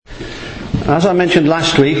As I mentioned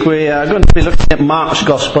last week, we are going to be looking at Mark's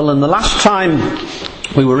Gospel, and the last time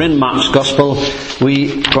we were in Mark's Gospel,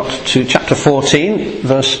 we got to chapter 14,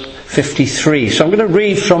 verse 53. So I'm going to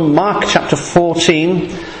read from Mark chapter 14,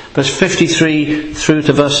 verse 53 through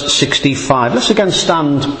to verse 65. Let's again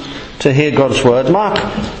stand to hear God's word. Mark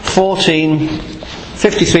 14,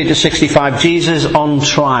 53 to 65, Jesus on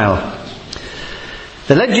trial.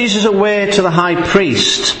 They led Jesus away to the high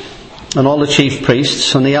priest, and all the chief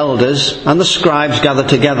priests and the elders and the scribes gathered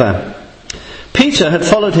together. Peter had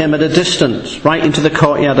followed him at a distance, right into the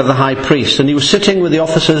courtyard of the high priest, and he was sitting with the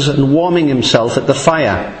officers and warming himself at the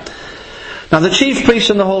fire. Now the chief priests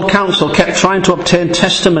and the whole council kept trying to obtain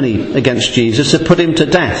testimony against Jesus to put him to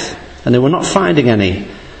death, and they were not finding any,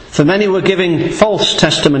 for many were giving false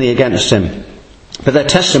testimony against him, but their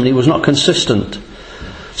testimony was not consistent.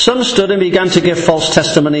 Some stood and began to give false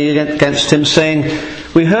testimony against him, saying,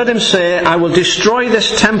 "We heard him say, 'I will destroy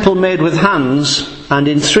this temple made with hands, and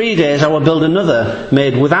in 3 days I will build another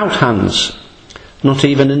made without hands.' Not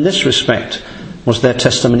even in this respect was their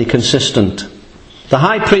testimony consistent. The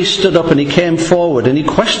high priest stood up and he came forward and he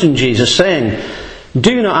questioned Jesus, saying,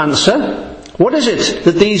 'Do you not answer? What is it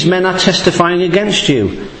that these men are testifying against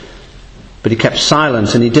you?' But he kept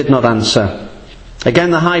silent and he did not answer.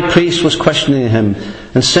 Again the high priest was questioning him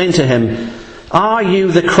and saying to him, 'Are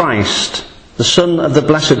you the Christ, the Son of the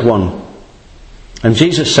Blessed One?' And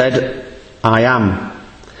Jesus said, 'I am.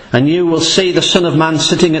 And you will see the Son of Man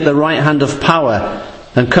sitting at the right hand of power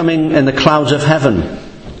and coming in the clouds of heaven.'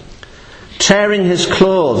 Tearing his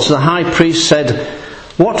clothes, the high priest said,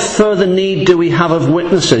 'What further need do we have of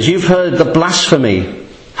witnesses? You've heard the blasphemy.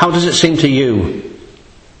 How does it seem to you?'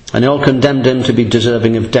 And they all condemned him to be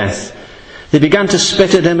deserving of death. They began to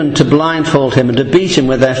spit at him and to blindfold him and to beat him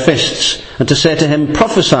with their fists and to say to him,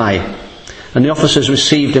 'Prophesy.' And the officers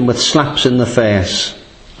received him with slaps in the face."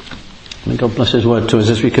 May God bless his word to us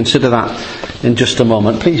as we consider that in just a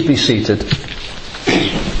moment. Please be seated.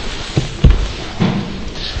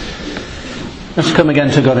 Let's come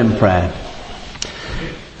again to God in prayer.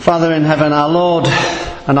 Father in heaven, our Lord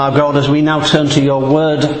and our God, as we now turn to your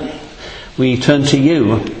word, we turn to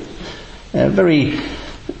you, very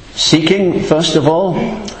seeking, first of all,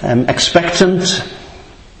 expectant,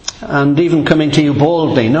 and even coming to you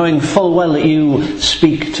boldly, knowing full well that you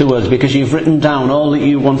speak to us because you've written down all that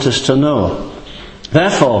you want us to know.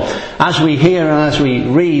 Therefore, as we hear and as we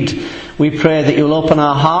read, we pray that you'll open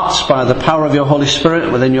our hearts by the power of your Holy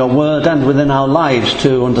Spirit within your word and within our lives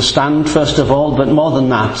to understand, first of all, but more than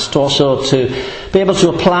that, to also to be able to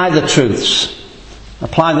apply the truths,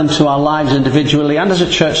 apply them to our lives individually and as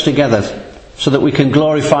a church together, so that we can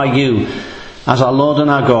glorify you as our Lord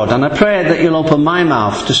and our God. And I pray that you'll open my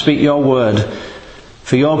mouth to speak your word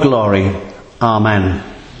for your glory. Amen.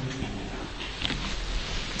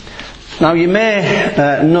 Now you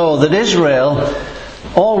may know that Israel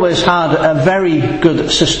always had a very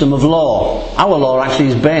good system of law. Our law actually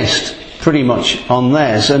is based pretty much on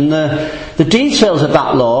theirs. And the details of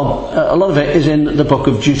that law, a lot of it is in the book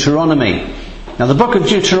of Deuteronomy. Now the book of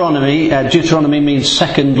Deuteronomy, Deuteronomy means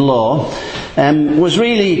second law, was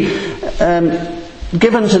really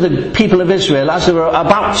given to the people of Israel as they were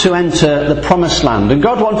about to enter the promised land. And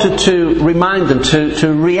God wanted to remind them,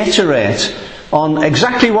 to reiterate on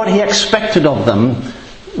exactly what he expected of them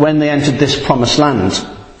when they entered this promised land.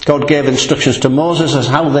 God gave instructions to Moses as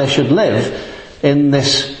how they should live in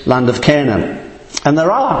this land of Canaan. And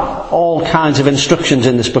there are all kinds of instructions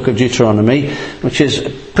in this book of Deuteronomy, which is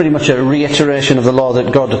pretty much a reiteration of the law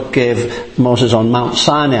that God gave Moses on Mount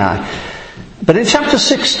Sinai. But in chapter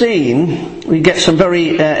 16, we get some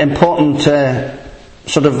very important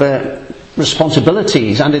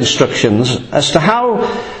responsibilities and instructions as to how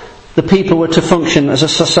the people were to function as a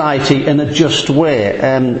society in a just way,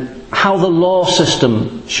 how the law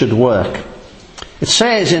system should work. It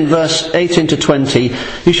says in verse 18 to 20,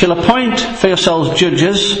 "You shall appoint for yourselves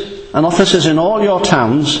judges and officers in all your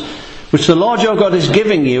towns, which the Lord your God is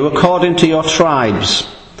giving you according to your tribes.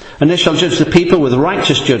 And they shall judge the people with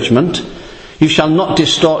righteous judgment. You shall not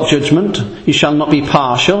distort judgment. You shall not be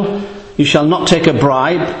partial. You shall not take a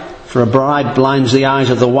bribe, for a bribe blinds the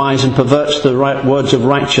eyes of the wise and perverts the words of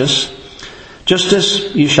righteous.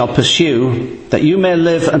 Justice you shall pursue, that you may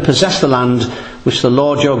live and possess the land which the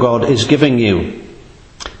Lord your God is giving you."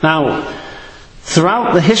 Now,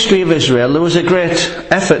 throughout the history of Israel, there was a great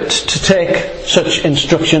effort to take such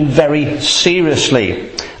instruction very seriously.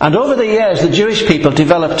 And over the years, the Jewish people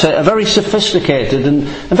developed a very sophisticated and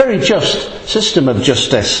a very just system of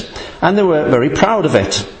justice. And they were very proud of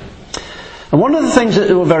it. And one of the things that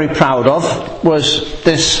they were very proud of was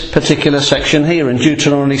this particular section here in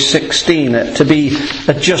Deuteronomy 16, to be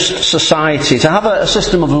a just society, to have a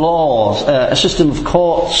system of laws, a system of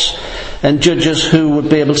courts and judges who would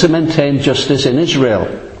be able to maintain justice in Israel.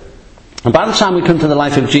 And by the time we come to the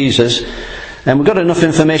life of Jesus, and we've got enough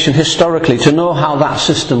information historically to know how that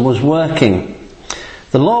system was working.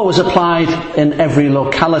 The law was applied in every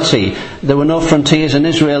locality. There were no frontiers in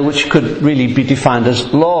Israel which could really be defined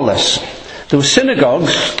as lawless. There were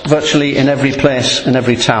synagogues virtually in every place, in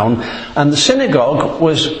every town, and the synagogue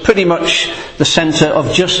was pretty much the centre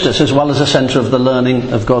of justice as well as the centre of the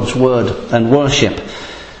learning of God's word and worship.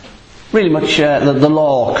 Really much the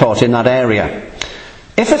law court in that area.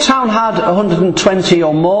 If a town had 120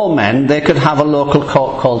 or more men, they could have a local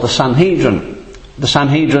court called the Sanhedrin. The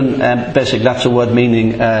Sanhedrin, basically that's a word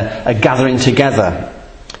meaning a gathering together,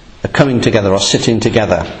 a coming together or sitting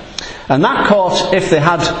together. And that court, if they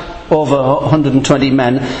had over 120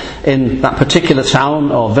 men in that particular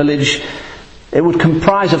town or village, it would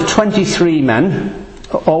comprise of 23 men,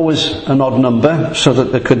 always an odd number, so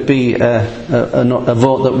that there could be a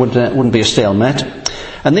vote that wouldn't be a stalemate.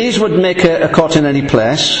 And these would make a court in any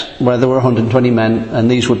place where there were 120 men, and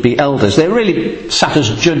these would be elders. They really sat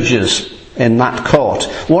as judges in that court.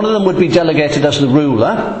 One of them would be delegated as the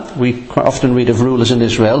ruler. We quite often read of rulers in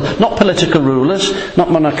Israel. Not political rulers, not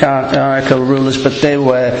monarchical rulers, but they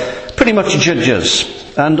were pretty much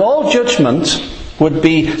judges. And all judgment would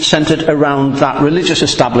be centred around that religious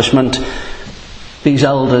establishment, these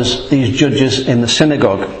elders, these judges in the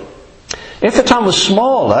synagogue. If the town was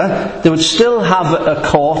smaller, they would still have a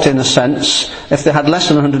court in a sense, if they had less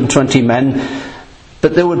than 120 men,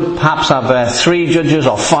 but they would perhaps have 3 judges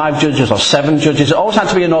or 5 judges or 7 judges. It always had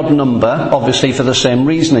to be an odd number, obviously for the same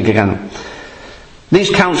reasoning again. These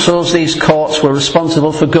councils, these courts were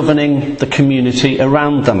responsible for governing the community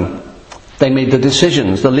around them. They made the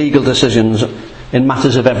decisions, the legal decisions in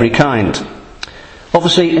matters of every kind.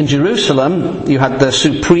 Obviously in Jerusalem you had the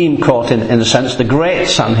Supreme Court in a sense, the Great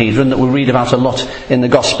Sanhedrin that we read about a lot in the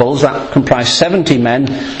Gospels. That comprised 70 men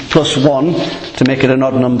plus 1 to make it an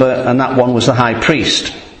odd number, and that one was the high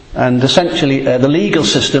priest. And essentially the legal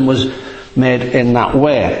system was made in that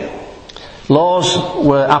way. Laws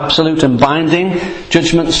were absolute and binding.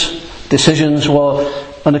 Judgments, decisions were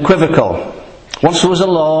unequivocal. Once there was a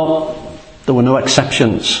law, there were no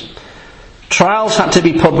exceptions. Trials had to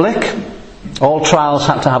be public. All trials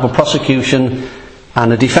had to have a prosecution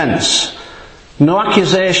and a defence. No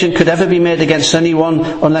accusation could ever be made against anyone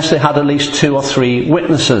unless they had at least 2 or 3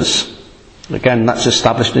 witnesses. Again, that's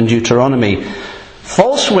established in Deuteronomy.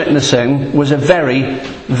 False witnessing was a very,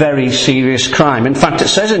 very serious crime. In fact, it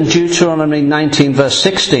says in Deuteronomy 19 verse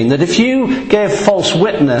 16 that if you gave false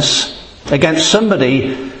witness against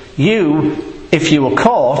somebody, you, if you were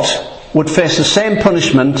caught, would face the same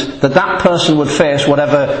punishment that person would face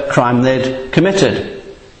whatever crime they'd committed.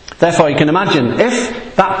 Therefore, you can imagine,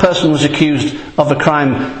 if that person was accused of a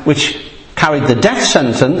crime which carried the death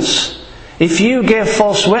sentence, if you gave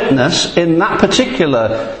false witness in that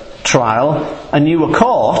particular trial and you were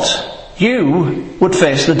caught, you would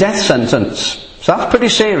face the death sentence. So that's pretty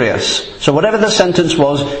serious. So whatever the sentence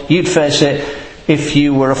was, you'd face it if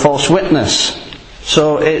you were a false witness.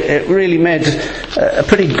 So it really made a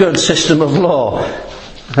pretty good system of law.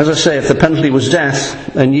 As I say, if the penalty was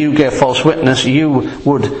death and you gave false witness, you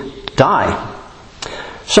would die.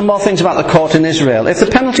 Some more things about the court in Israel. If the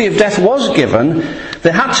penalty of death was given,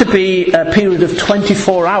 there had to be a period of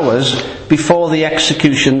 24 hours before the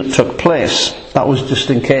execution took place. That was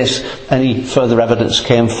just in case any further evidence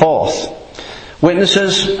came forth.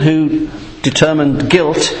 Witnesses who determined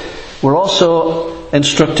guilt were also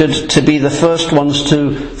instructed to be the first ones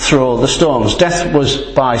to throw the stones. Death was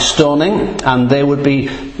by stoning, and they would be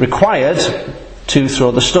required to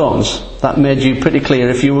throw the stones. That made you pretty clear.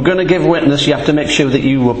 If you were going to give witness, you have to make sure that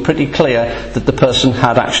you were pretty clear that the person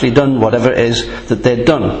had actually done whatever it is that they'd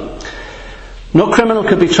done. No criminal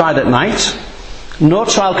could be tried at night. No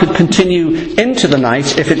trial could continue into the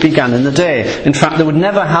night if it began in the day. In fact, they would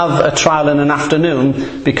never have a trial in an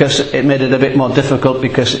afternoon because it made it a bit more difficult,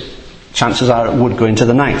 because chances are it would go into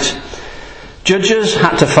the night. Judges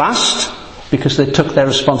had to fast because they took their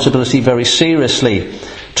responsibility very seriously.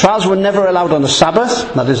 Trials were never allowed on a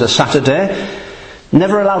Sabbath, that is a Saturday.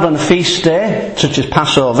 Never allowed on a feast day, such as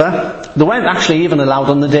Passover. They weren't actually even allowed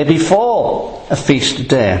on the day before a feast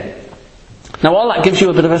day. Now all that gives you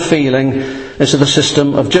a bit of a feeling as to the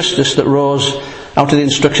system of justice that rose out of the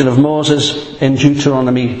instruction of Moses in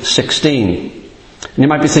Deuteronomy 16. And you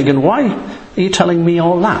might be thinking, why are you telling me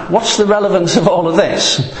all that? What's the relevance of all of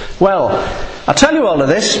this? Well, I'll tell you all of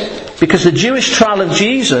this because the Jewish trial of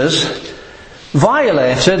Jesus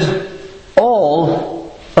violated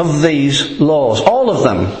all of these laws. All of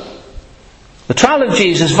them. The trial of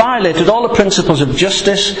Jesus violated all the principles of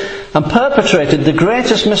justice and perpetrated the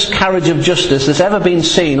greatest miscarriage of justice that's ever been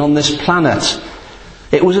seen on this planet.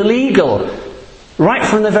 It was illegal, right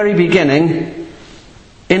from the very beginning,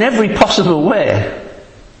 in every possible way.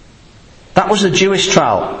 That was the Jewish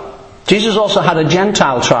trial. Jesus also had a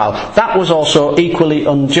Gentile trial. That was also equally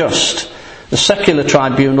unjust. The secular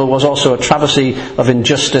tribunal was also a travesty of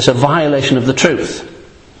injustice, a violation of the truth.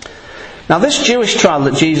 Now, this Jewish trial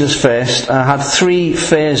that Jesus faced had 3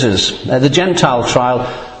 phases. The Gentile trial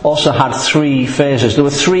also had 3 phases. There were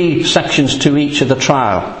 3 sections to each of the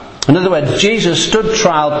trial. In other words, Jesus stood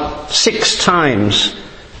trial 6 times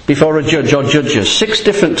before a judge or judges. 6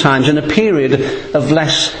 different times in a period of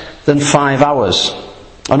less than 5 hours.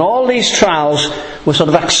 And all these trials were sort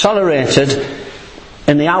of accelerated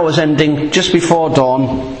in the hours ending just before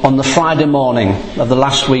dawn on the Friday morning of the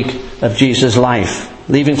last week of Jesus' life,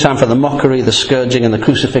 leaving time for the mockery, the scourging and the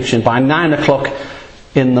crucifixion by 9 o'clock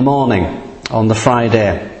in the morning on the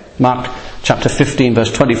Friday. Mark chapter 15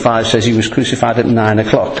 verse 25 says he was crucified at 9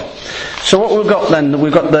 o'clock. So what we've got then,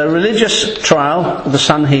 we've got the religious trial of the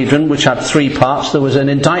Sanhedrin, which had 3 parts. There was an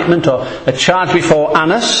indictment or a charge before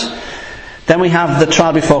Annas. Then we have the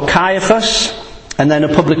trial before Caiaphas. And then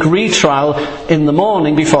a public retrial in the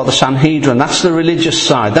morning before the Sanhedrin. That's the religious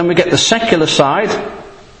side. Then we get the secular side.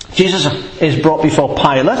 Jesus is brought before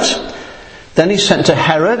Pilate. Then he's sent to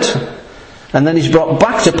Herod. And then he's brought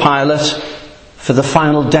back to Pilate for the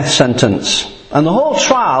final death sentence. And the whole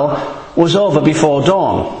trial was over before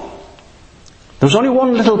dawn. There was only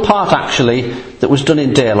one little part actually that was done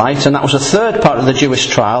in daylight, and that was the third part of the Jewish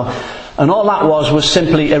trial. And all that was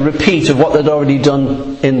simply a repeat of what they'd already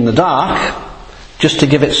done in the dark, just to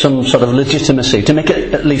give it some sort of legitimacy, to make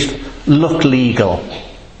it at least look legal.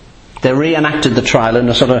 They reenacted the trial in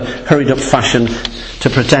a sort of hurried up fashion to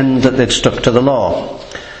pretend that they'd stuck to the law.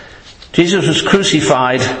 Jesus was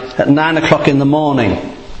crucified at 9 o'clock in the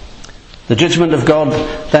morning. The judgment of God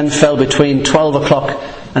then fell between 12 o'clock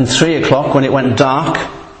and 3 o'clock when it went dark,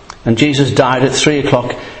 and Jesus died at 3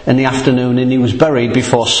 o'clock in the afternoon, and he was buried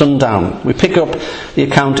before sundown. We pick up the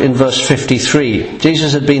account in verse 53.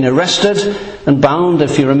 Jesus had been arrested and bound,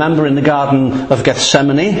 if you remember, in the Garden of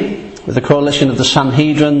Gethsemane with the coalition of the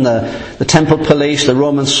Sanhedrin, the temple police, the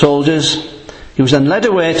Roman soldiers. He was then led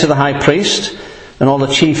away to the high priest and all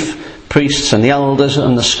the chief priests and the elders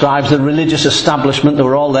and the scribes, the religious establishment. They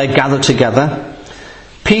were all there gathered together.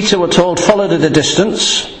 Peter, we're told, followed at a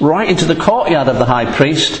distance right into the courtyard of the high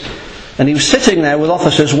priest, and he was sitting there with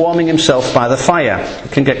officers warming himself by the fire.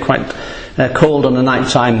 It can get quite cold on the night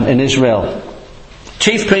time in Israel.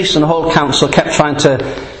 Chief priests and the whole council kept trying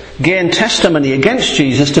to gain testimony against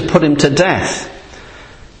Jesus to put him to death,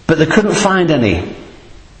 but they couldn't find any.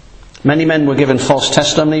 Many men were given false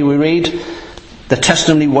testimony, we read. The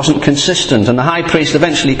testimony wasn't consistent, and the high priest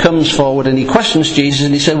eventually comes forward and he questions Jesus,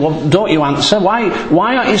 and he said, well, don't you answer? Why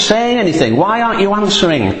aren't you saying anything? Why aren't you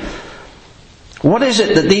answering? What is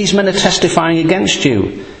it that these men are testifying against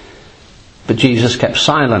you? But Jesus kept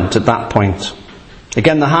silent at that point.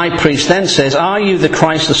 Again, the high priest then says, are you the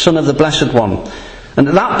Christ, the Son of the Blessed One? And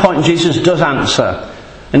at that point Jesus does answer,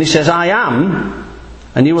 and he says, I am,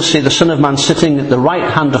 and you will see the Son of Man sitting at the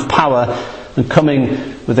right hand of power and coming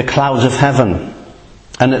with the clouds of heaven.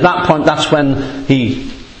 And at that point, that's when the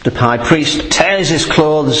high priest tears his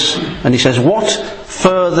clothes and he says, what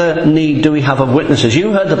further need do we have of witnesses?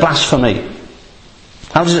 You heard the blasphemy.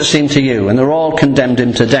 How does it seem to you? And they're all condemned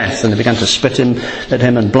him to death, and they began to spit at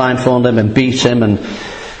him and blindfold him and beat him and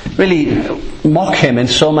really mock him in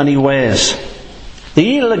so many ways.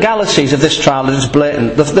 The illegalities of this trial is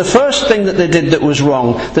blatant. The first thing that they did that was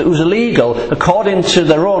wrong, that was illegal, according to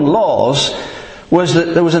their own laws, was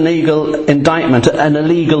that there was an illegal indictment, an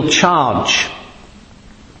illegal charge.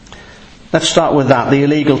 Let's start with that, the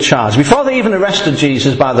illegal charge. Before they even arrested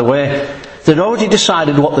Jesus, by the way, they'd already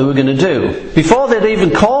decided what they were going to do. Before they'd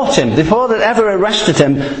even caught him, before they'd ever arrested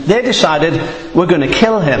him, they decided, we're going to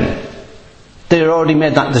kill him. They'd already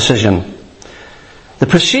made that decision. The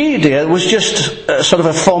procedure was just sort of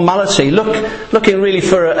a formality, looking really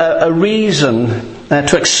for a reason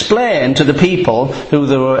to explain to the people who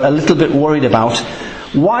they were a little bit worried about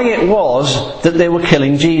why it was that they were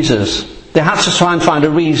killing Jesus. They had to try and find a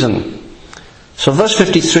reason. So verse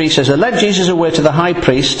 53 says, they led Jesus away to the high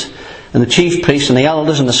priest, and the chief priests and the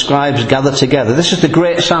elders and the scribes gathered together. This is the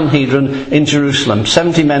great Sanhedrin in Jerusalem,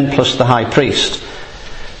 70 men plus the high priest.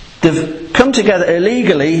 They've come together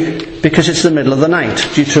illegally because it's the middle of the night.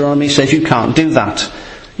 Deuteronomy says you can't do that.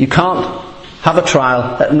 You can't have a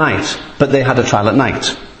trial at night, but they had a trial at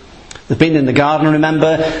night. They've been in the garden,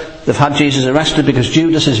 remember? They've had Jesus arrested because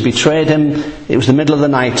Judas has betrayed him. It was the middle of the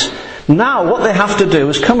night. Now what they have to do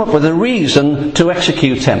is come up with a reason to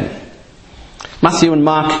execute him. Matthew and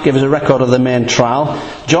Mark give us a record of the main trial.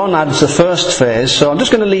 John adds the first phase, so I'm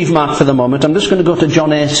just going to leave Mark for the moment. I'm just going to go to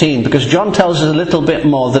John 18, because John tells us a little bit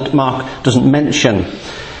more that Mark doesn't mention.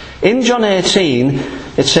 In John 18,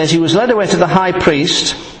 it says he was led away to the high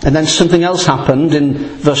priest, and then something else happened in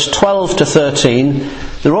verse 12 to 13.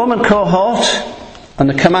 The Roman cohort and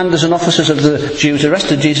the commanders and officers of the Jews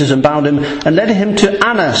arrested Jesus and bound him and led him to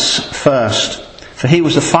Annas first, for he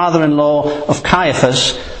was the father-in-law of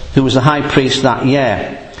Caiaphas, who was the high priest that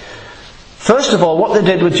year. First of all, what they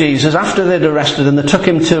did with Jesus, after they'd arrested him, they took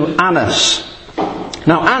him to Annas.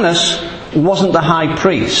 Now Annas wasn't the high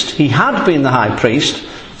priest. He had been the high priest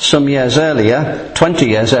some years earlier, 20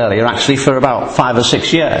 years earlier actually, for about 5 or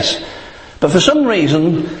 6 years. But for some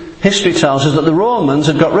reason, history tells us that the Romans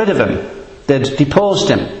had got rid of him. They'd deposed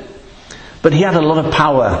him. But he had a lot of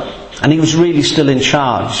power, and he was really still in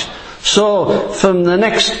charge. So, from the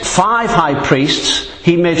next 5 high priests,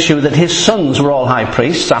 he made sure that his sons were all high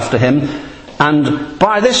priests after him. And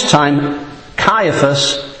by this time,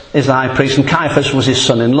 Caiaphas is the high priest, and Caiaphas was his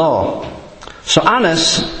son-in-law. So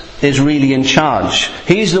Annas is really in charge.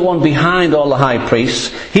 He's the one behind all the high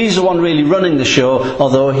priests. He's the one really running the show,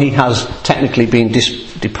 although he has technically been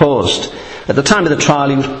deposed. At the time of the trial,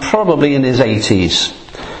 he was probably in his 80s.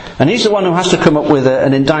 And he's the one who has to come up with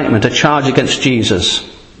an indictment, a charge against Jesus.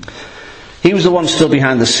 He was the one still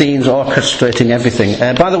behind the scenes, orchestrating everything.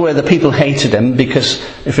 By the way, the people hated him because,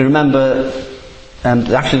 if you remember,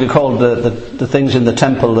 actually they called the things in the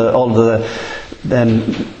temple, all the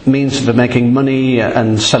means for making money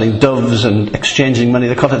and selling doves and exchanging money,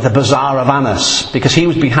 they called it the Bazaar of Annas, because he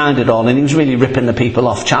was behind it all, and he was really ripping the people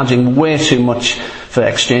off, charging way too much for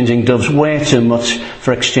exchanging doves, way too much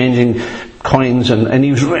for exchanging coins, and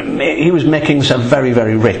he was making himself very,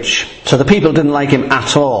 very rich. So the people didn't like him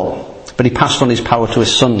at all. But he passed on his power to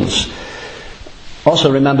his sons.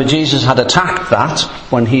 Also remember, Jesus had attacked that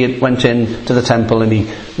when he went into the temple and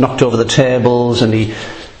he knocked over the tables and he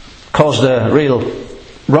caused a real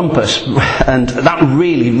rumpus. And that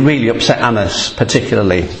really, really upset Annas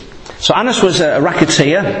particularly. So Annas was a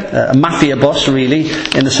racketeer, a mafia boss really,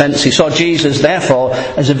 in the sense he saw Jesus therefore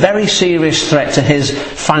as a very serious threat to his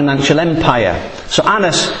financial empire. So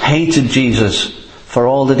Annas hated Jesus for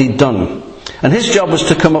all that he'd done. And his job was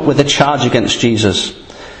to come up with a charge against Jesus.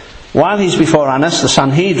 While he's before Annas, the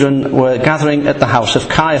Sanhedrin were gathering at the house of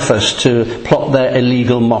Caiaphas to plot their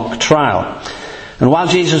illegal mock trial. And while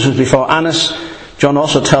Jesus was before Annas, John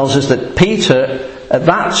also tells us that Peter at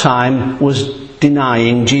that time was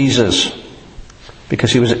denying Jesus,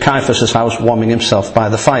 because he was at Caiaphas' house warming himself by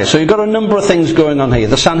the fire. So you've got a number of things going on here.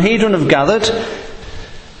 The Sanhedrin have gathered.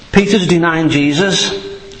 Peter's denying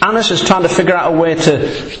Jesus. Annas is trying to figure out a way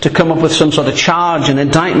to come up with some sort of charge and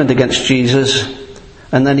indictment against Jesus.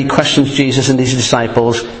 And then he questions Jesus and his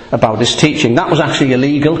disciples about his teaching. That was actually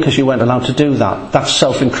illegal because you weren't allowed to do that. That's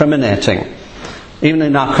self-incriminating. Even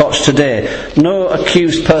in our courts today, no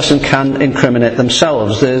accused person can incriminate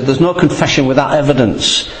themselves. There's no confession without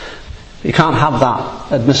evidence. You can't have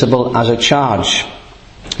that admissible as a charge.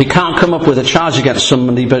 You can't come up with a charge against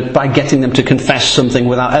somebody by getting them to confess something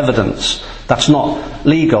without evidence. That's not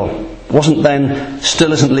legal. Wasn't then,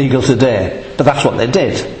 still isn't legal today. But that's what they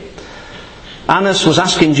did. Annas was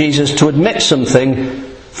asking Jesus to admit something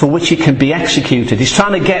for which he can be executed. He's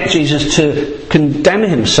trying to get Jesus to condemn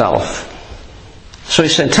himself. So he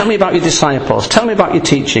said, tell me about your disciples. Tell me about your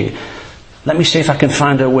teaching. Let me see if I can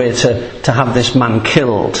find a way to have this man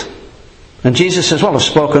killed. And Jesus says, well, I've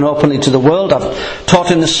spoken openly to the world. I've taught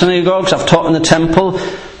in the synagogues. I've taught in the temple.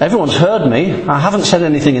 Everyone's heard me. I haven't said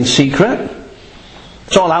anything in secret.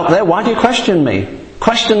 It's all out there. Why do you question me?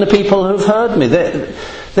 Question the people who've heard me.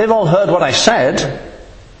 They've all heard what I said.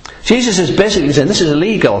 Jesus is basically saying this is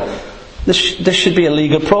illegal. This should be a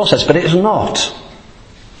legal process, but it's not.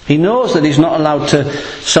 He knows that he's not allowed to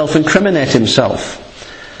self-incriminate himself.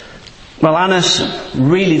 Well, Annas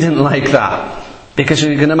really didn't like that. Because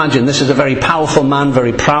you can imagine, this is a very powerful man,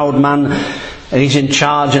 very proud man, and he's in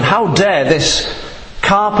charge. And how dare this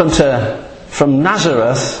carpenter from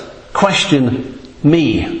Nazareth question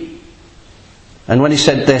me? And when he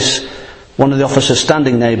said this, one of the officers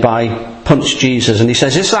standing nearby punched Jesus. And he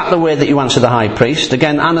says, is that the way that you answer the high priest?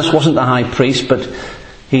 Again, Annas wasn't the high priest, but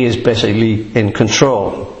he is basically in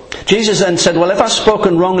control. Jesus then said, well, if I've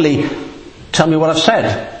spoken wrongly, tell me what I've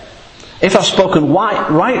said. If I've spoken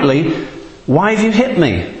rightly, why have you hit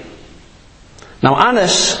me? Now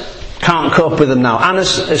Annas can't cope with him now.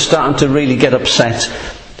 Annas is starting to really get upset.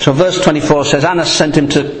 So verse 24 says, Annas sent him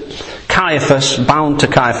to Caiaphas, bound to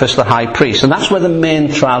Caiaphas the high priest. And that's where the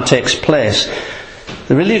main trial takes place.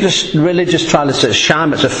 The religious trial is a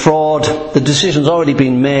sham, it's a fraud, the decision's already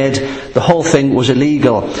been made, the whole thing was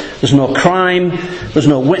illegal. There's no crime, there's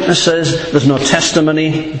no witnesses, there's no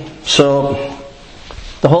testimony, so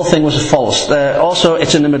the whole thing was false. Also,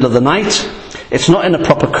 it's in the middle of the night, it's not in a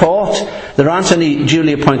proper court, there aren't any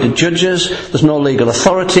duly appointed judges, there's no legal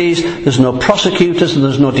authorities, there's no prosecutors, and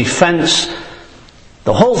there's no defence.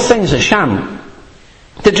 The whole thing's a sham.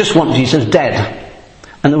 They just want Jesus dead.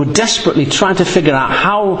 And they were desperately trying to figure out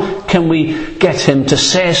how can we get him to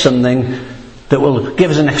say something that will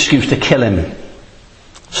give us an excuse to kill him.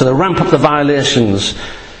 So they ramp up the violations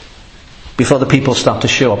before the people start to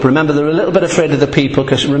show up. Remember, they're a little bit afraid of the people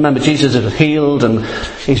because remember, Jesus has healed and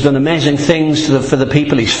he's done amazing things for the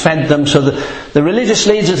people. He's fed them. So the religious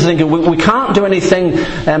leaders are thinking, we can't do anything.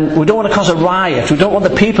 We don't want to cause a riot. We don't want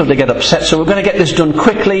the people to get upset. So we're going to get this done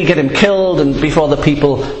quickly, get him killed, and before the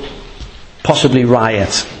people possibly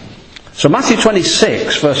riot. So Matthew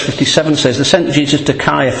 26 verse 57 says they sent Jesus to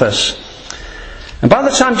Caiaphas, and by the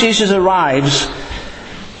time Jesus arrives,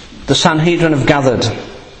 the Sanhedrin have gathered,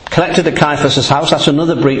 collected at Caiaphas' house. That's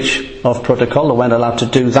another breach of protocol. They weren't allowed to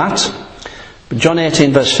do that. But John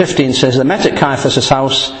 18 verse 15 says they met at Caiaphas'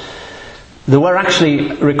 house. They were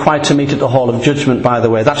actually required to meet at the Hall of Judgment, by the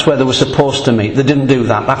way. That's where they were supposed to meet. They didn't do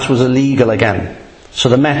that. That was illegal again. So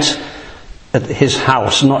they met at his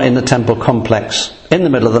house, not in the temple complex, in the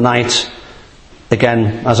middle of the night.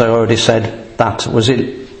 Again, as I already said, that was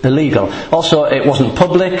illegal. Also, it wasn't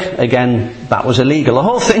public. Again, that was illegal. The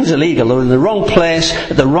whole thing's illegal. They were in the wrong place,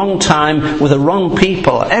 at the wrong time, with the wrong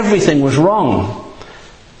people. Everything was wrong.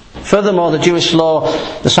 Furthermore, the Jewish law,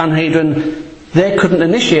 the Sanhedrin, they couldn't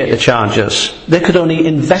initiate the charges. They could only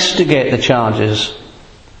investigate the charges.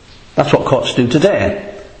 That's what courts do today.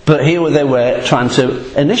 But here they were trying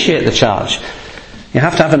to initiate the charge. You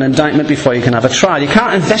have to have an indictment before you can have a trial. You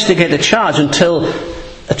can't investigate a charge until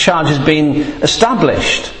a charge has been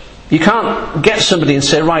established. You can't get somebody and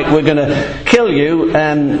say, right, we're going to kill you,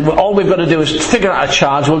 and all we've got to do is figure out a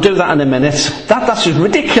charge. We'll do that in a minute. That's just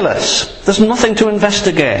ridiculous. There's nothing to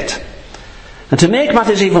investigate. And to make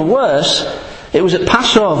matters even worse, it was at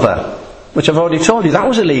Passover, which I've already told you, that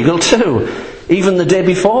was illegal too. Even the day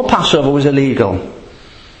before Passover was illegal.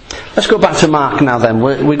 Let's go back to Mark now then.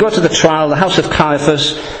 We go to the trial, the house of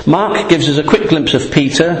Caiaphas. Mark gives us a quick glimpse of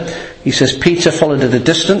Peter. He says Peter followed at a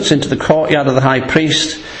distance into the courtyard of the high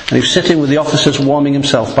priest, and he was sitting with the officers warming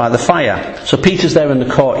himself by the fire. So Peter's there in the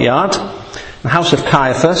courtyard, the house of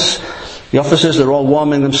Caiaphas. The officers, they're all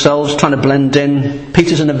warming themselves, trying to blend in.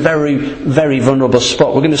 Peter's in a very, very vulnerable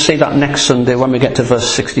spot. We're going to see that next Sunday when we get to verse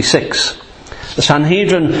 66. The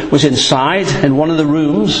Sanhedrin was inside in one of the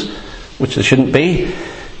rooms, which there shouldn't be.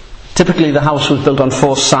 Typically the house was built on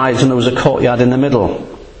 4 sides and there was a courtyard in the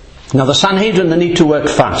middle. Now the Sanhedrin, they need to work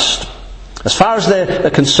fast. As far as they're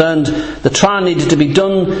concerned, the trial needed to be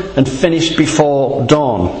done and finished before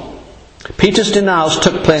dawn. Peter's denials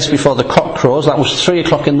took place before the cock crows. That was 3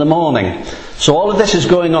 o'clock in the morning. So all of this is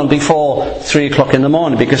going on before 3 o'clock in the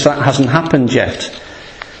morning because that hasn't happened yet.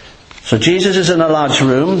 So Jesus is in a large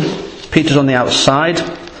room. Peter's on the outside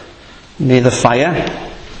near the fire.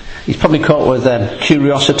 He's probably caught with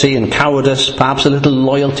curiosity and cowardice, perhaps a little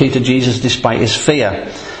loyalty to Jesus despite his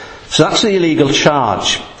fear. So that's the illegal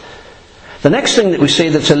charge. The next thing that we see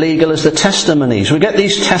that's illegal is the testimonies. We get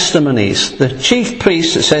these testimonies. The chief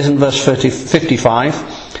priest, it says in verse 55,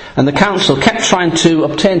 and the council kept trying to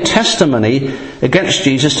obtain testimony against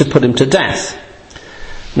Jesus to put him to death.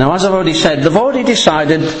 Now, as I've already said, they've already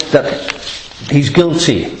decided that he's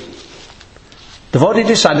guilty. They've already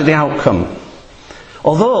decided the outcome.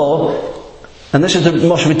 Although, and this is the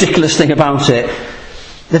most ridiculous thing about it,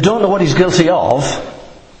 they don't know what he's guilty of.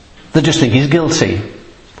 They just think he's guilty.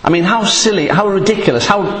 I mean, how silly, how ridiculous,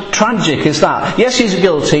 how tragic is that? Yes, he's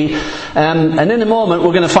guilty, and in a moment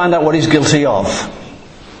we're going to find out what he's guilty of.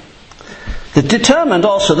 They determined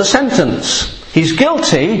also the sentence. He's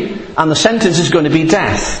guilty, and the sentence is going to be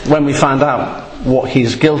death when we find out what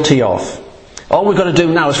he's guilty of. All we've got to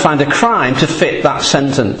do now is find a crime to fit that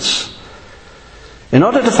sentence. In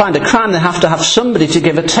order to find a crime, they have to have somebody to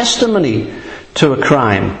give a testimony to a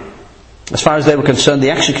crime. As far as they were concerned,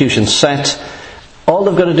 the execution's set. All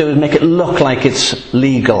they've got to do is make it look like it's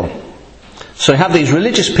legal. So you have these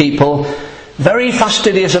religious people, very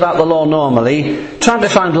fastidious about the law normally, trying to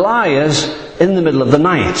find liars in the middle of the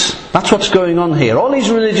night. That's what's going on here. All these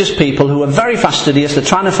religious people who are very fastidious, they're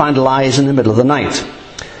trying to find liars in the middle of the night.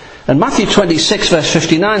 And Matthew 26 verse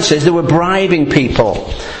 59 says they were bribing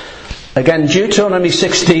people. Again, Deuteronomy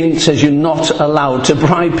 16 says you're not allowed to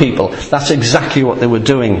bribe people. That's exactly what they were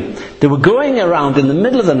doing. They were going around in the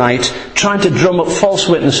middle of the night trying to drum up false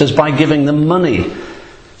witnesses by giving them money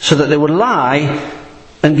so that they would lie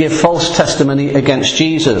and give false testimony against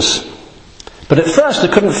Jesus. But at first they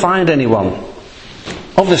couldn't find anyone.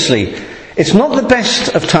 Obviously, it's not the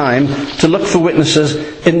best of time to look for witnesses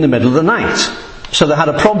in the middle of the night. So they had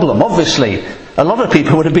a problem. Obviously, a lot of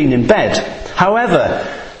people would have been in bed.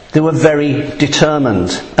 However, they were very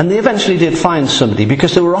determined. And they eventually did find somebody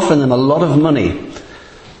because they were offering them a lot of money.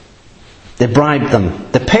 They bribed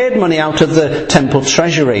them. They paid money out of the temple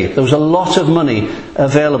treasury. There was a lot of money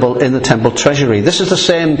available in the temple treasury. This is the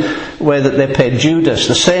same way that they paid Judas,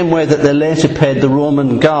 the same way that they later paid the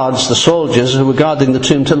Roman guards, the soldiers who were guarding the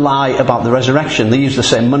tomb, to lie about the resurrection. They used the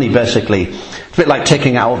same money basically. It's a bit like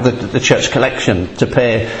taking out the church collection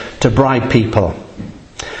to bribe people.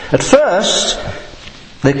 At first,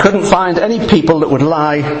 they couldn't find any people that would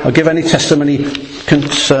lie or give any testimony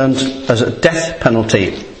concerned as a death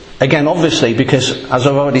penalty. Again, obviously, because, as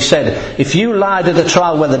I've already said, if you lied at a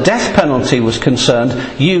trial where the death penalty was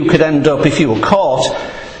concerned, you could end up, if you were caught,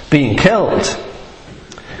 being killed.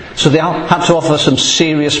 So they had to offer some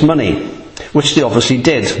serious money, which they obviously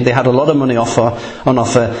did. They had a lot of money on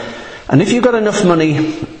offer. And if you've got enough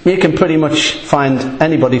money, you can pretty much find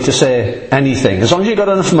anybody to say anything, as long as you've got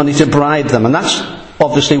enough money to bribe them. And that's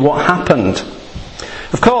obviously what happened.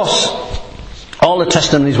 Of course, all the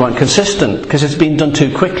testimonies weren't consistent because it's been done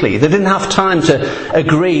too quickly. They didn't have time to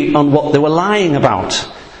agree on what they were lying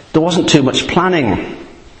about. There wasn't too much planning.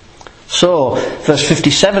 So, verse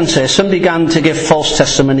 57 says, some began to give false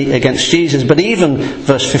testimony against Jesus. But even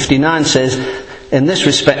verse 59 says, in this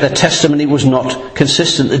respect, their testimony was not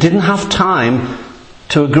consistent. They didn't have time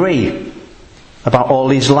to agree about all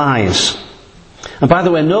these lies. And by the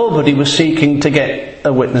way, nobody was seeking to get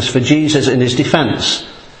a witness for Jesus in his defence.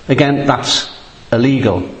 Again, that's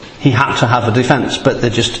illegal. He had to have a defence, but they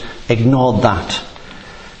just ignored that.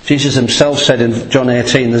 Jesus himself said in John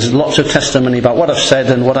 18, there's lots of testimony about what I've said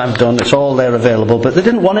and what I've done. It's all there available. But they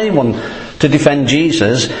didn't want anyone to defend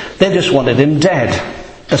Jesus. They just wanted him dead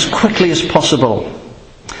as quickly as possible.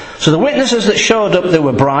 So the witnesses that showed up, they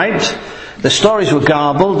were bribed. The stories were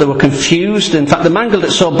garbled. They were confused. In fact, they mangled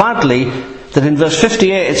it so badly that in verse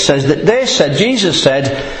 58 it says that Jesus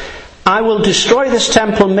said, I will destroy this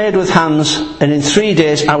temple made with hands, and in 3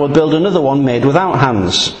 days I will build another one made without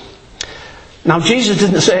hands. Now Jesus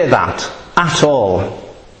didn't say that at all.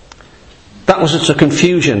 That was just a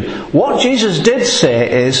confusion. What Jesus did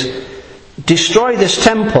say is, destroy this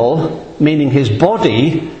temple, meaning his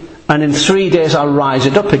body, and in 3 days I'll rise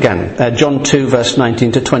it up again. John 2 verse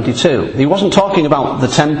 19 to 22. He wasn't talking about the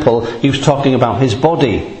temple, he was talking about his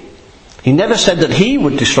body. He never said that he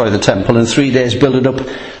would destroy the temple and in 3 days build it up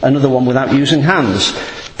another one without using hands.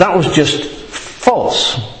 That was just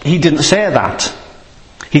false. He didn't say that.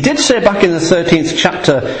 He did say back in the 13th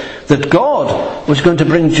chapter that God was going to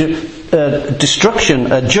bring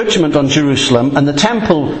destruction, a judgment on Jerusalem, and the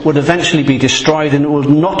temple would eventually be destroyed and it would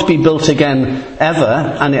not be built again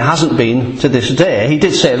ever, and it hasn't been to this day. He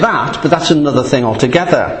did say that, but that's another thing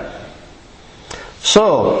altogether.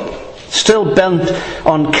 So, still bent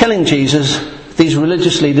on killing Jesus, these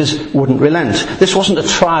religious leaders wouldn't relent. This wasn't a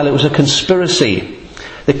trial, it was a conspiracy.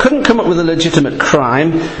 They couldn't come up with a legitimate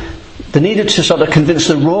crime. They needed to sort of convince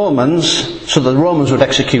the Romans, so the Romans would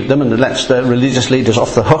execute them and let the religious leaders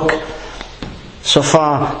off the hook. So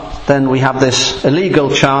far, then, we have this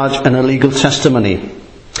illegal charge and illegal testimony.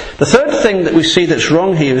 The third thing that we see that's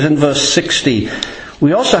wrong here is in verse 60.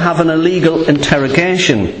 We also have an illegal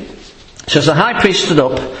interrogation. It says the high priest stood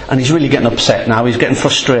up, and he's really getting upset now, he's getting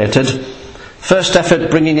frustrated. First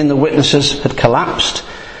effort bringing in the witnesses had collapsed.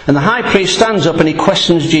 And the high priest stands up and he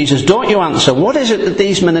questions Jesus, don't you answer, what is it that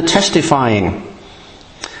these men are testifying?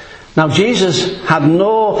 Now Jesus had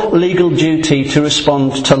no legal duty to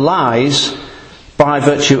respond to lies by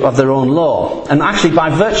virtue of their own law. And actually by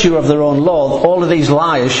virtue of their own law, all of these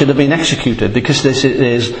liars should have been executed because this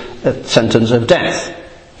is a sentence of death.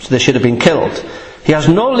 So they should have been killed. He has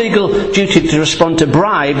no legal duty to respond to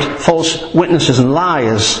bribed, false witnesses and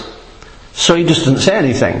liars. So he just doesn't say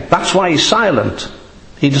anything. That's why he's silent.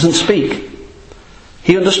 He doesn't speak.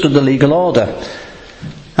 He understood the legal order.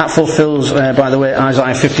 That fulfills, by the way,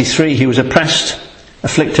 Isaiah 53. He was oppressed,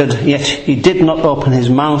 afflicted, yet he did not open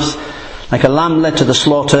his mouth. Like a lamb led to the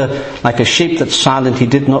slaughter, like a sheep that's silent, he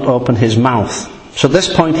did not open his mouth. So at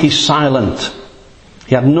this point he's silent.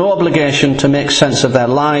 He had no obligation to make sense of their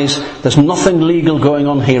lies. There's nothing legal going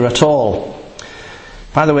on here at all.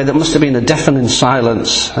 By the way, there must have been a deafening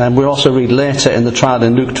silence. And we also read later in the trial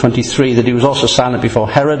in Luke 23 that he was also silent before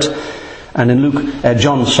Herod. And in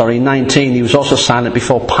John 19, he was also silent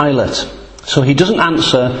before Pilate. So he doesn't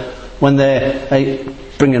answer when they're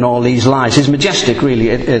bringing all these lies. He's majestic, really,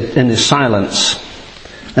 in his silence.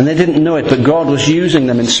 And they didn't know it, but God was using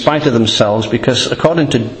them in spite of themselves, because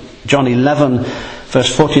according to John 11,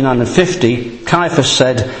 verse 49 and 50, Caiaphas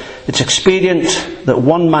said, "It's expedient that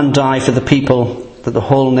one man die for the people, that the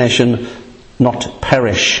whole nation not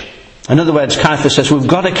perish." In other words, Caiaphas says, we've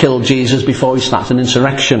got to kill Jesus before we start an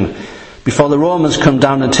insurrection. Before the Romans come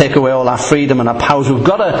down and take away all our freedom and our powers, we've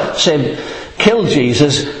got to kill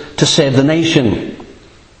Jesus to save the nation.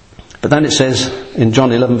 But then it says in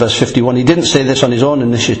John 11 verse 51, he didn't say this on his own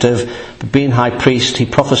initiative, but being high priest, he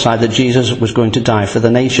prophesied that Jesus was going to die for the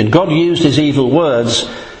nation. God used his evil words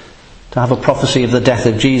to have a prophecy of the death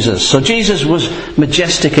of Jesus. So Jesus was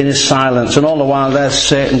majestic in his silence, and all the while there's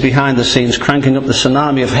Satan behind the scenes cranking up the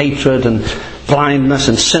tsunami of hatred and blindness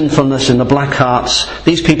and sinfulness in the black hearts.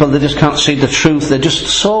 These people, they just can't see the truth. They're just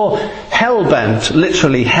so hell-bent,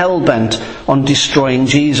 literally hell-bent on destroying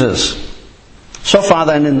Jesus. So far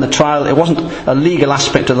then in the trial, it wasn't a legal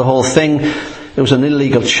aspect of the whole thing. It was an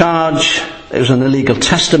illegal charge. It was an illegal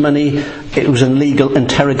testimony. It was an illegal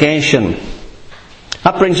interrogation.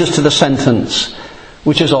 That brings us to the sentence,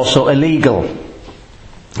 which is also illegal.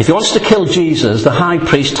 If he wants to kill Jesus, the high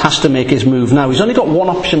priest has to make his move now. He's only got one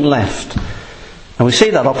option left. And we see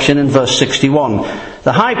that option in verse 61.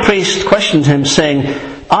 The high priest questioned him, saying,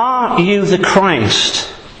 "Are you the Christ,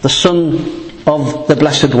 the Son of the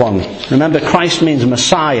Blessed One?" Remember, Christ means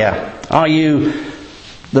Messiah. Are you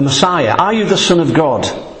the Messiah? Are you the Son of God?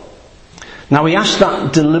 Now he asked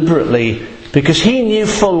that deliberately because he knew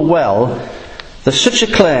full well that such a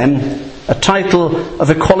claim, a title of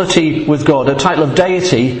equality with God, a title of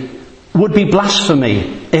deity, would be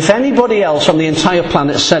blasphemy if anybody else on the entire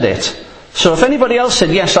planet said it. So if anybody else said,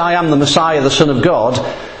 "Yes, I am the Messiah, the Son of God,"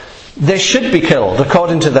 they should be killed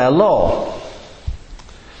according to their law.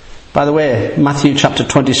 By the way, Matthew chapter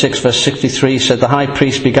 26 verse 63 said the high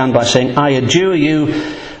priest began by saying, "I adjure you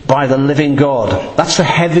by the living God." That's the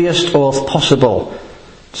heaviest oath possible.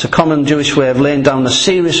 It's a common Jewish way of laying down a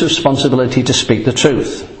serious responsibility to speak the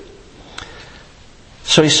truth.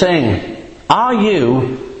 So he's saying, "Are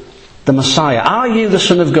you the Messiah? Are you the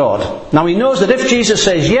Son of God?" Now he knows that if Jesus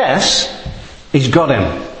says yes, he's got him.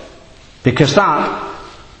 Because that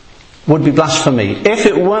would be blasphemy. If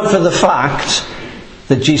it weren't for the fact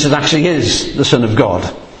that Jesus actually is the Son of God.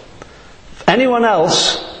 Anyone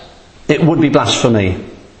else, it would be blasphemy.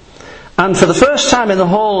 And for the first time in the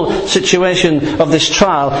whole situation of this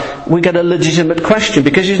trial, we get a legitimate question.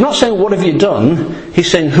 Because he's not saying, "What have you done?"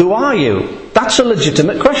 He's saying, "Who are you?" That's a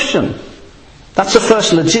legitimate question. That's the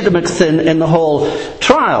first legitimate thing in the whole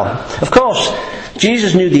trial. Of course,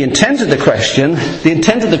 Jesus knew the intent of the question. The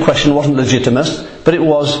intent of the question wasn't legitimate, but it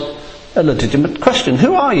was a legitimate question.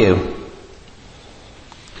 Who are you?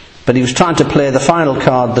 But he was trying to play the final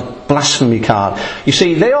card, the blasphemy card. You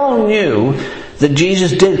see, they all knew that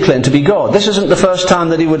Jesus did claim to be God. This isn't the first time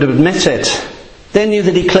that he would admit it. They knew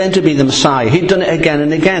that he claimed to be the Messiah. He'd done it again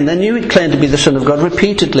and again. They knew he'd claimed to be the Son of God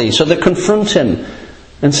repeatedly. So they confront him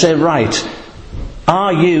and say, "Right,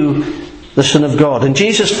 are you the Son of God?" And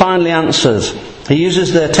Jesus finally answers. He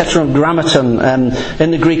uses the tetragrammaton.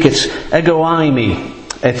 In the Greek it's ego eimi.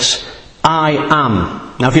 It's I am.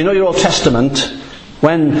 Now if you know your Old Testament,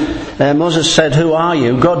 when Moses said, "Who are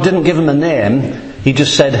you?" God didn't give him a name. He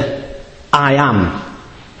just said, "I am."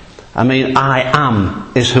 I mean, I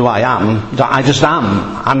am is who I am. I just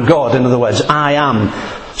am. I'm God, in other words. I am.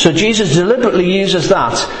 So Jesus deliberately uses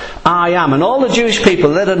that, I am. And all the Jewish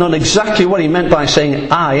people, they'd have known exactly what he meant by saying,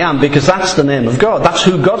 I am, because that's the name of God. That's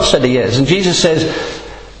who God said he is. And Jesus says,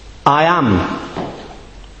 I am.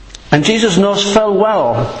 And Jesus knows full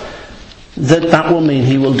well that that will mean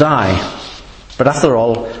he will die. But after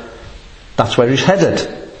all, that's where he's headed.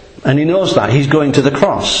 And he knows that. He's going to the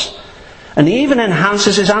cross. And he even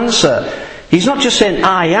enhances his answer. He's not just saying,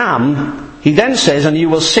 I am. He then says, and you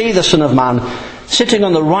will see the Son of Man sitting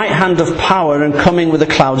on the right hand of power and coming with the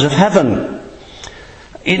clouds of heaven.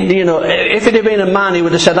 If it had been a man, he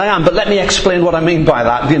would have said, I am, but let me explain what I mean by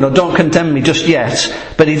that. Don't condemn me just yet.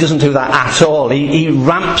 But he doesn't do that at all. He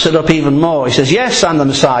ramps it up even more. He says, yes, I'm the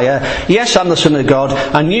Messiah. Yes, I'm the Son of God.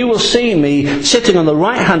 And you will see me sitting on the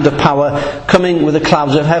right hand of power, coming with the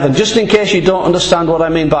clouds of heaven. Just in case you don't understand what I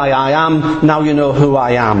mean by I am, now you know who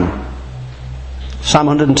I am. Psalm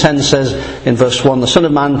 110 says in verse 1, the Son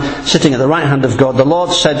of Man sitting at the right hand of God. The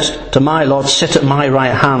Lord said to my Lord, sit at my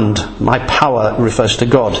right hand. My power refers to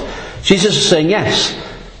God. Jesus is saying, yes,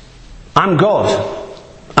 I'm God,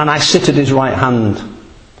 and I sit at his right hand.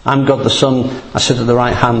 I'm God the Son, I sit at the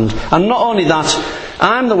right hand. And not only that,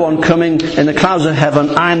 I'm the one coming in the clouds of heaven.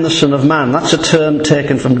 I'm the Son of Man. That's a term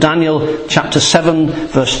taken from Daniel chapter 7,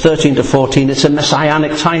 verse 13 to 14. It's a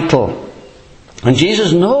messianic title. And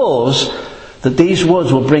Jesus knows that these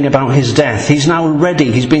words will bring about his death. He's now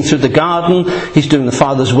ready. He's been through the garden, he's doing the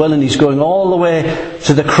Father's will, and he's going all the way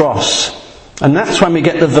to the cross. And that's when we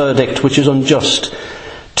get the verdict, which is unjust.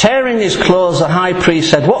 Tearing his clothes, the high priest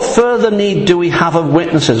said, "What further need do we have of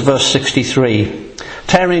witnesses?" Verse 63.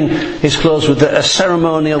 Tearing his clothes with a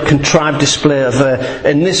ceremonial, contrived display of,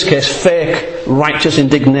 in this case, fake righteous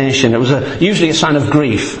indignation. It was usually a sign of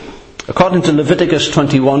grief. According to Leviticus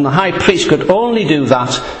 21, the high priest could only do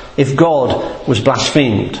that if God was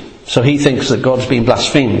blasphemed. So he thinks that God's been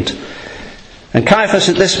blasphemed. And Caiaphas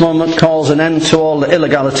at this moment calls an end to all the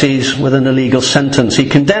illegalities with an illegal sentence. He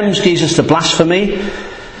condemns Jesus to blasphemy,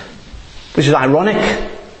 which is ironic,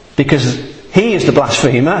 because he is the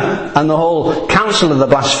blasphemer and the whole council of the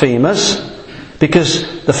blasphemers,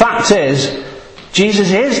 because the fact is,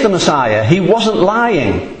 Jesus is the Messiah. He wasn't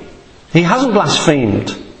lying. He hasn't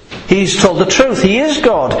blasphemed. He's told the truth. He is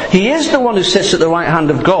God. He is the one who sits at the right hand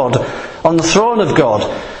of God, on the throne of God.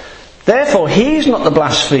 Therefore, he's not the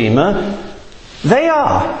blasphemer. They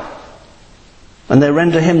are. And they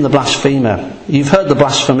render him the blasphemer. You've heard the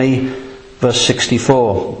blasphemy, verse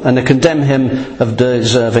 64. And they condemn him of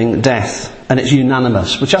deserving death. And it's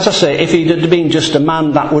unanimous. Which, as I say, if he had been just a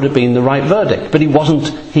man, that would have been the right verdict. But he wasn't.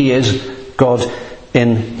 He is God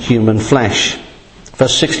in human flesh.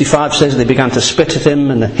 Verse 65 says they began to spit at him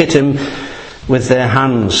and hit him with their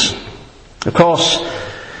hands. Of course,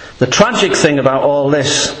 the tragic thing about all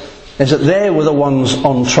this is that they were the ones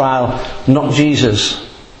on trial, not Jesus.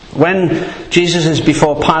 When Jesus is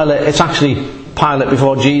before Pilate, it's actually Pilate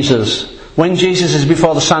before Jesus. When Jesus is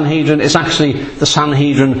before the Sanhedrin, it's actually the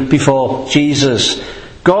Sanhedrin before Jesus.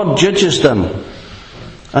 God judges them,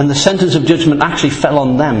 and the sentence of judgment actually fell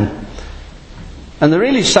on them. And the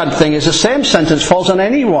really sad thing is the same sentence falls on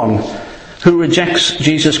anyone who rejects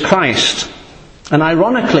Jesus Christ. And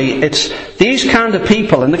ironically, it's these kind of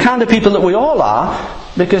people, and the kind of people that we all are,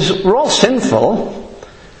 because we're all sinful,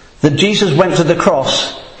 that Jesus went to the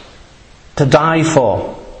cross to die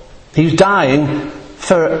for. He's dying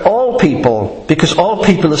for all people, because all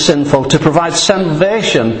people are sinful, to provide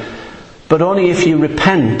salvation, but only if you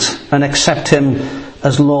repent and accept him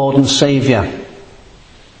as Lord and Saviour.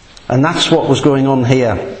 And that's what was going on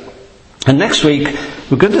here. And next week,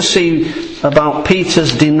 we're going to see about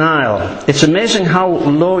Peter's denial. It's amazing how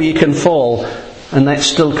low you can fall and then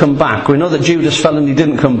still come back. We know that Judas fell and he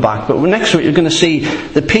didn't come back. But next week, you're going to see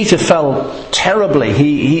that Peter fell terribly.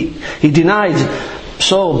 He denied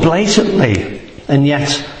so blatantly, and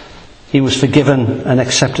yet he was forgiven and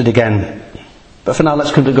accepted again. But for now,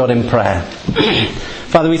 let's come to God in prayer.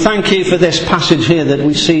 Father, we thank you for this passage here, that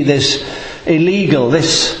we see this illegal,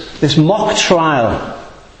 this mock trial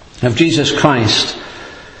of Jesus Christ,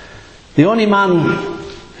 the only man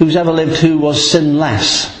who's ever lived who was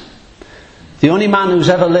sinless, the only man who's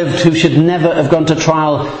ever lived who should never have gone to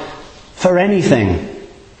trial for anything,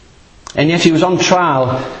 and yet he was on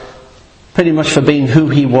trial pretty much for being who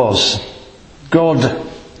he was, God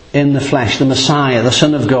in the flesh, the Messiah, the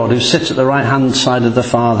Son of God, who sits at the right hand side of the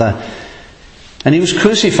Father. And he was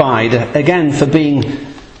crucified again for being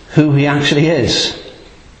who he actually is.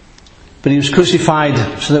 But he was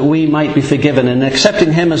crucified so that we might be forgiven, and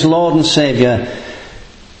accepting him as Lord and Saviour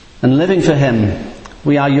and living for him,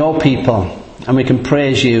 we are your people and we can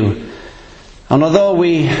praise you. And although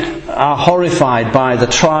we are horrified by the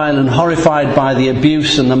trial and horrified by the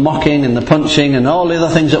abuse and the mocking and the punching and all the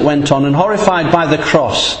other things that went on, and horrified by the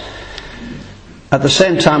cross, at the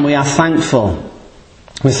same time we are thankful.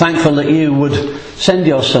 We're thankful that you would send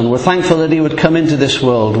your Son. We're thankful that he would come into this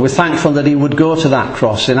world. We're thankful that he would go to that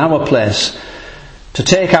cross in our place to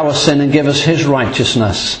take our sin and give us his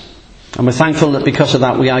righteousness. And we're thankful that because of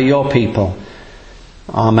that we are your people.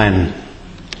 Amen.